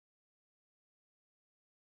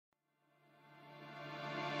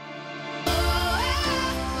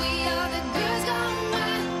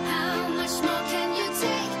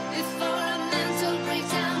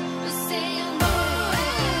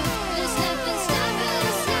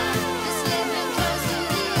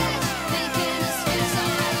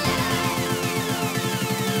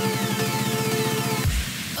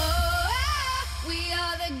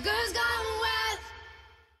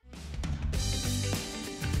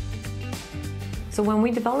So when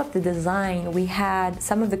we developed the design, we had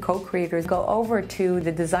some of the co-creators go over to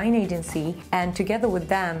the design agency and together with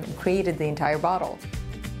them created the entire bottle.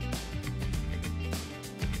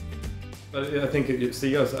 But I think you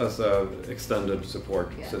see us as an extended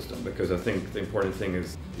support system, because I think the important thing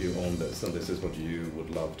is you own this and this is what you would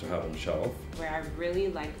love to have on shelf. Where I really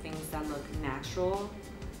like things that look natural,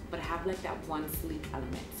 but have like that one sleek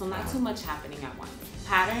element. So not too much happening at once.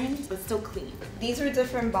 Patterns, but still clean. These were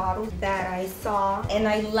different bottles that I saw, and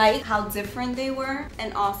I like how different they were.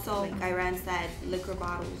 And also, like Iran said, liquor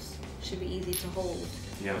bottles should be easy to hold.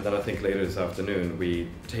 Yeah, and then I think later this afternoon we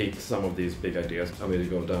take some of these big ideas and we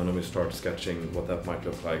go down and we start sketching what that might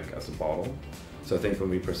look like as a bottle. So I think when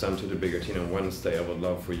we present to the bigger team on Wednesday, I would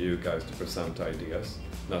love for you guys to present ideas,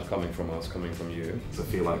 not coming from us, coming from you. So I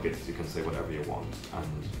feel like you can say whatever you want,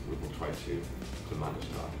 and we will try to manage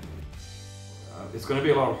that. It's going to be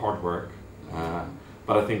a lot of hard work,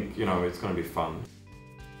 but I think, you know, it's going to be fun.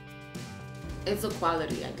 It's a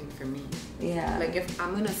quality, I think, for me. Yeah. Like if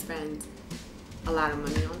I'm gonna spend a lot of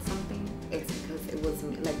money on something, it's because it was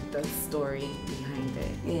like the story behind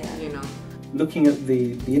it. Yeah. You know. Looking at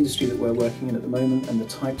the industry that we're working in at the moment and the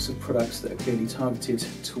types of products that are clearly targeted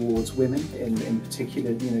towards women, in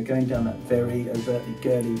particular, you know, going down that very overtly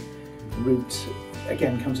girly route,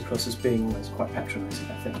 again, comes across as being almost quite patronising,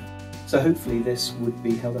 I think. So hopefully this would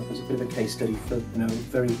be held up as a bit of a case study for, you know, a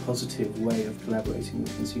very positive way of collaborating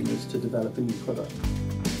with consumers to develop a new product.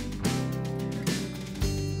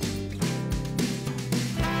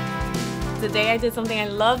 Today I did something I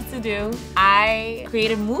love to do. I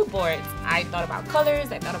created mood boards. I thought about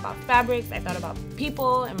colors, I thought about fabrics, I thought about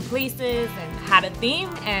people and places and had a theme,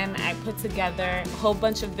 and I put together a whole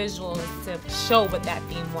bunch of visuals to show what that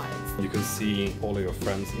theme was. You can see all of your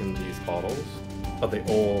friends in these bottles, but they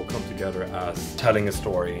all come together as telling a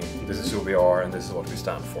story. This is who we are and this is what we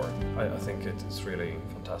stand for. I think it's really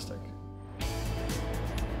fantastic.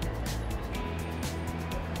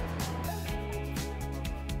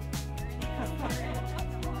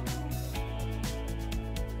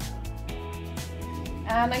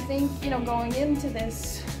 And I think, you know, going into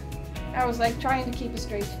this, I was like trying to keep a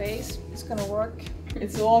straight face. It's gonna work.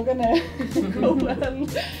 It's all gonna go well.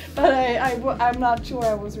 But I'm not sure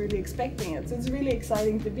I was really expecting it. So it's really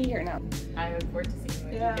exciting to be here now. I look forward to seeing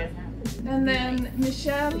what you guys have. And then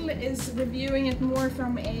Michelle is reviewing it more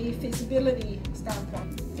from a feasibility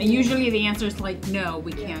standpoint. And usually the answer is like, no,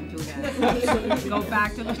 we can't do that. Go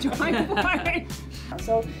back to the drawing board.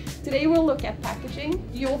 So today we'll look at packaging.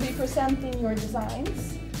 You'll be presenting your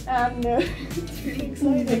designs, and it's really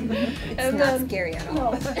exciting. It's not scary at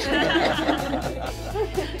all.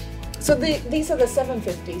 So these are the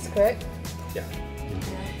 750s, correct? Yeah.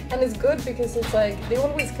 And it's good because it's like, they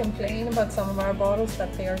always complain about some of our bottles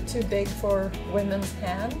that they are too big for women's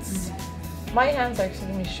hands. My hands are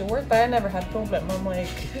actually short, but I never had a problem. I'm like,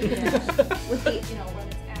 with the, you know, when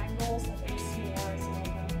it's angles, and there's more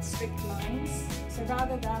sort of strict lines. So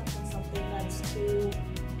rather that than something that's too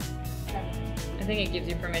feminine. I think it gives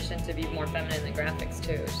you permission to be more feminine in the graphics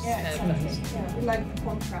too. It's just Yeah, kind of exactly. Yeah, we like the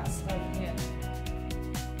contrast. yeah.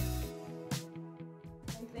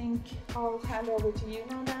 I think I'll hand over to you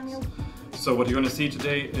now, Daniel. So what you're going to see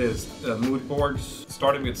today is mood boards,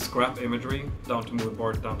 starting with scrap imagery, down to mood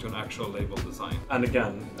board, down to an actual label design. And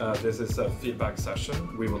again, this is a feedback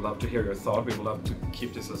session. We would love to hear your thought. We would love to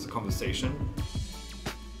keep this as a conversation.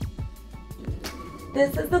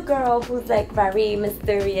 This is the girl who's like very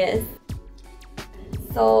mysterious.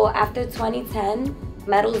 So after 2010,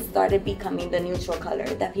 metal started becoming the neutral color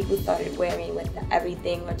that people started wearing with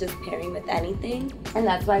everything or just pairing with anything. And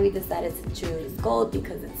that's why we decided to choose gold,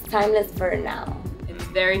 because it's timeless for now. It's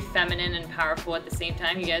very feminine and powerful at the same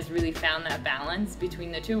time. You guys really found that balance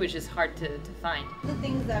between the two, which is hard to find. The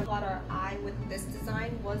things that caught our eye with this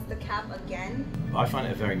design was the cap again. I find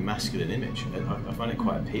it a very masculine image, and I find it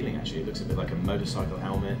quite appealing actually. It looks a bit like a motorcycle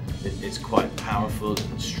helmet. It's quite powerful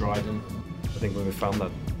and strident. I think when we found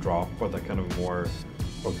that drop or that kind of more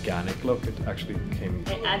organic look, it actually came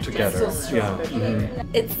together. Yeah.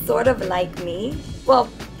 It's sort of like me. Well,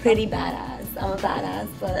 pretty badass. I'm a badass,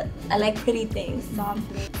 but I like pretty things.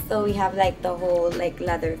 So we have like the whole like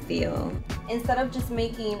leather feel. Instead of just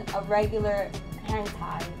making a regular hang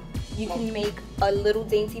tie, you can make a little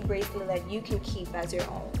dainty bracelet that you can keep as your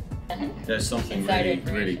own. There's something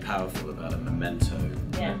really powerful about a memento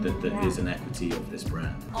that is an equity of this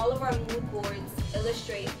brand. All of our mood boards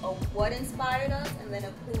illustrate what inspired us and then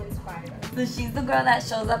who inspired us. So she's the girl that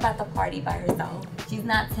shows up at the party by herself. She's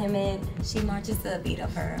not timid. She marches to the beat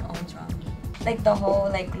of her own drum. Like the whole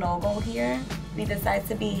like logo here, we decided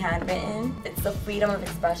to be handwritten. It's the freedom of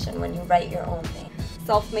expression when you write your own thing.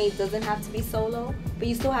 Self-made doesn't have to be solo, but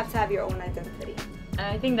you still have to have your own identity.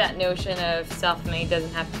 I think that notion of self-made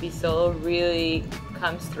doesn't have to be solo really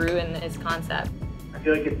comes through in this concept. I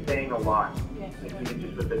feel like it's saying a lot, even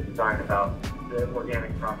just with the design about the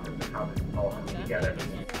organic process and how this all comes together.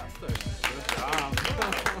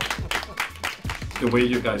 The way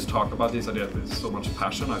you guys talk about these ideas with so much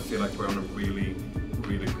passion, I feel like we're on a really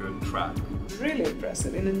good track. Really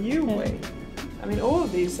impressive in a new way. I mean, all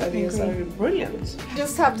of these ideas are brilliant.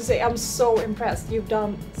 Just have to say, I'm so impressed. You've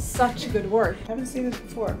done such good work. I haven't seen it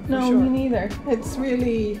before. No, for sure. me neither. It's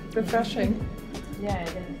really refreshing. Yeah,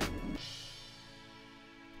 it is.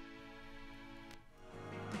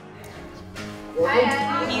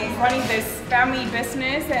 He's running this family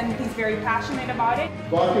business and he's very passionate about it.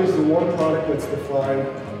 Vodka is the one product that's defined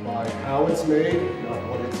by how it's made, not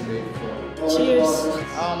what it's made for. Cheers.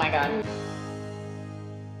 Oh my God.